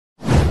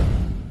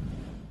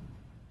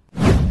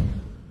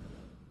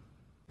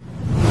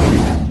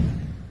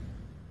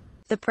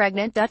The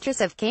pregnant Duchess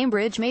of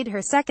Cambridge made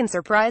her second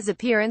surprise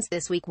appearance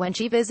this week when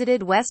she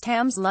visited West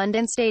Ham's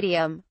London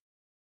Stadium.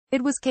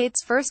 It was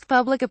Kate's first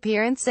public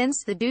appearance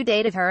since the due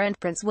date of her and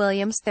Prince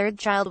William's third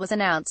child was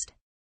announced.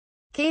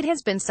 Kate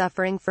has been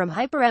suffering from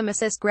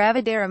hyperemesis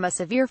gravidarum, a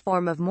severe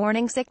form of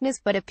morning sickness,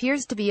 but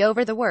appears to be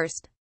over the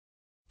worst.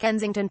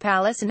 Kensington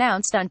Palace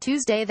announced on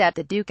Tuesday that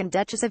the Duke and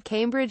Duchess of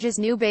Cambridge's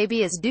new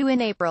baby is due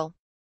in April.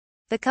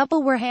 The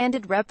couple were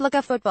handed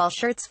replica football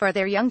shirts for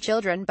their young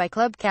children by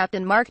club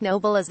captain Mark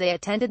Noble as they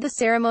attended the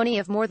ceremony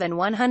of more than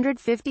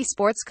 150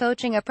 sports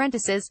coaching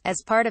apprentices,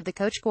 as part of the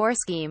Coach Corps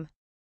scheme.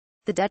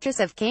 The Duchess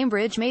of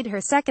Cambridge made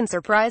her second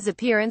surprise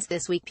appearance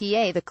this week.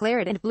 The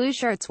claret and blue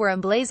shirts were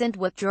emblazoned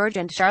with George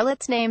and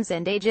Charlotte's names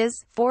and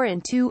ages, 4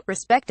 and 2,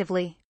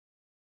 respectively.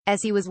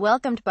 As he was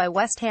welcomed by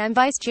West Ham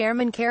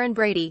Vice-Chairman Karen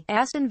Brady,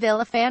 Aston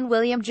Villa fan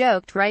William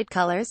joked, "Right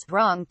colours,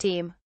 wrong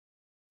team."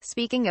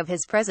 Speaking of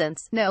his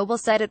presence, Noble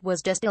said it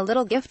was just a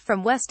little gift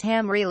from West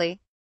Ham really.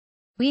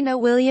 "We know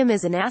William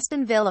is an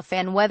Aston Villa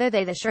fan. Whether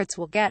the shirts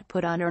will get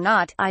put on or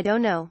not, I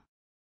don't know."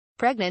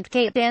 Pregnant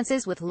Kate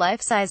dances with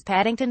life-size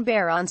Paddington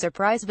Bear on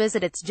surprise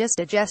visit. "It's just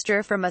a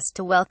gesture from us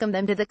to welcome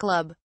them to the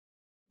club."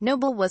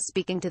 Noble was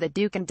speaking to the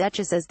Duke and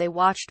Duchess as they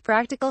watched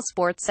practical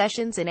sports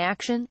sessions in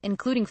action,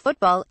 including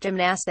football,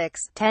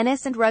 gymnastics,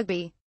 tennis and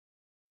rugby.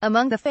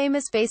 Among the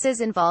famous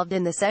faces involved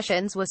in the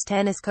sessions was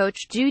tennis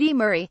coach Judy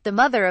Murray, the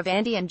mother of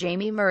Andy and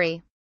Jamie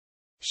Murray.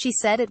 She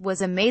said it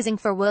was amazing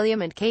for William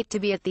and Kate to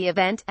be at the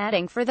event,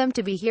 adding, "For them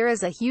to be here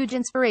is a huge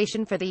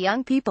inspiration for the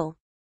young people."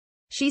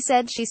 She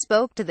said she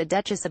spoke to the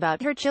Duchess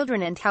about her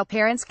children and how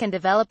parents can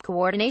develop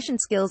coordination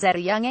skills at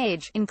a young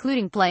age,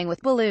 including playing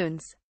with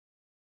balloons.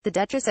 The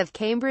Duchess of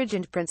Cambridge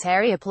and Prince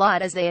Harry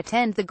applaud as they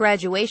attend the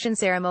graduation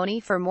ceremony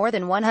for more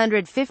than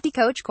 150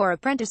 Coach Corps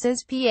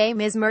apprentices.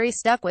 Ms. Murray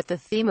stuck with the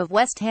theme of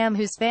West Ham,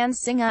 whose fans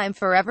sing "I'm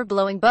forever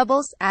blowing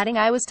bubbles," adding,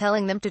 "I was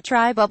telling them to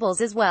try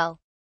bubbles as well."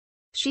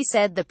 She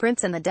said the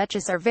Prince and the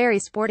Duchess are very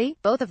sporty,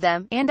 both of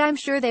them, and I'm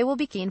sure they will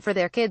be keen for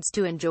their kids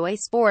to enjoy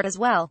sport as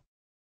well.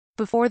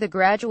 Before the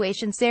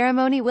graduation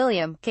ceremony,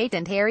 William, Kate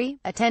and Harry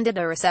attended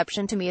a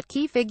reception to meet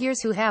key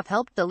figures who have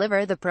helped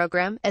deliver the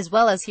program, as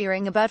well as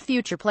hearing about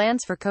future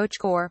plans for Coach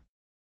Corps.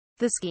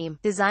 The scheme,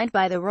 designed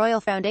by the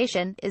Royal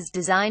Foundation, is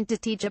designed to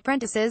teach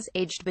apprentices,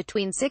 aged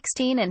between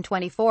 16 and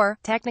 24,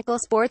 technical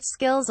sports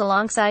skills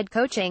alongside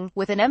coaching,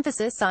 with an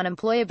emphasis on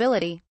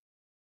employability.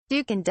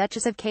 Duke and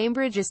Duchess of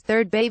Cambridge's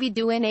third baby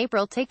due in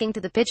April taking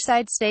to the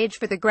pitchside stage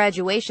for the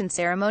graduation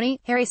ceremony.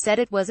 Harry said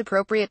it was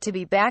appropriate to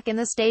be back in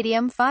the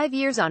stadium 5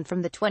 years on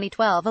from the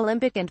 2012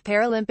 Olympic and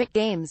Paralympic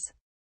Games.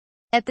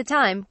 "At the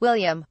time,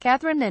 William,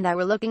 Catherine and I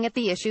were looking at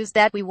the issues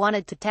that we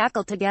wanted to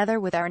tackle together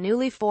with our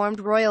newly formed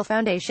Royal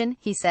Foundation,"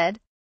 he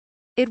said.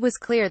 "It was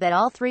clear that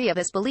all three of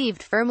us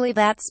believed firmly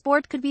that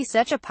sport could be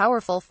such a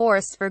powerful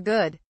force for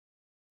good.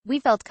 We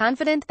felt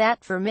confident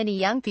that, for many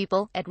young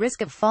people, at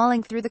risk of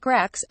falling through the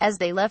cracks as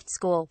they left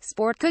school,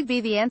 sport could be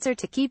the answer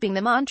to keeping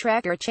them on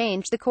track or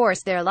change the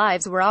course their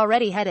lives were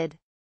already headed.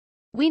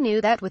 We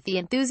knew that with the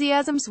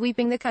enthusiasm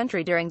sweeping the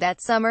country during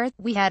that summer,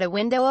 we had a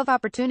window of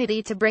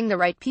opportunity to bring the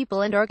right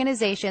people and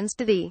organizations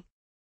to the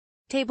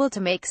table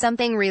to make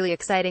something really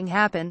exciting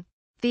happen.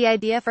 The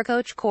idea for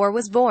Coach Corps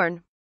was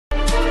born.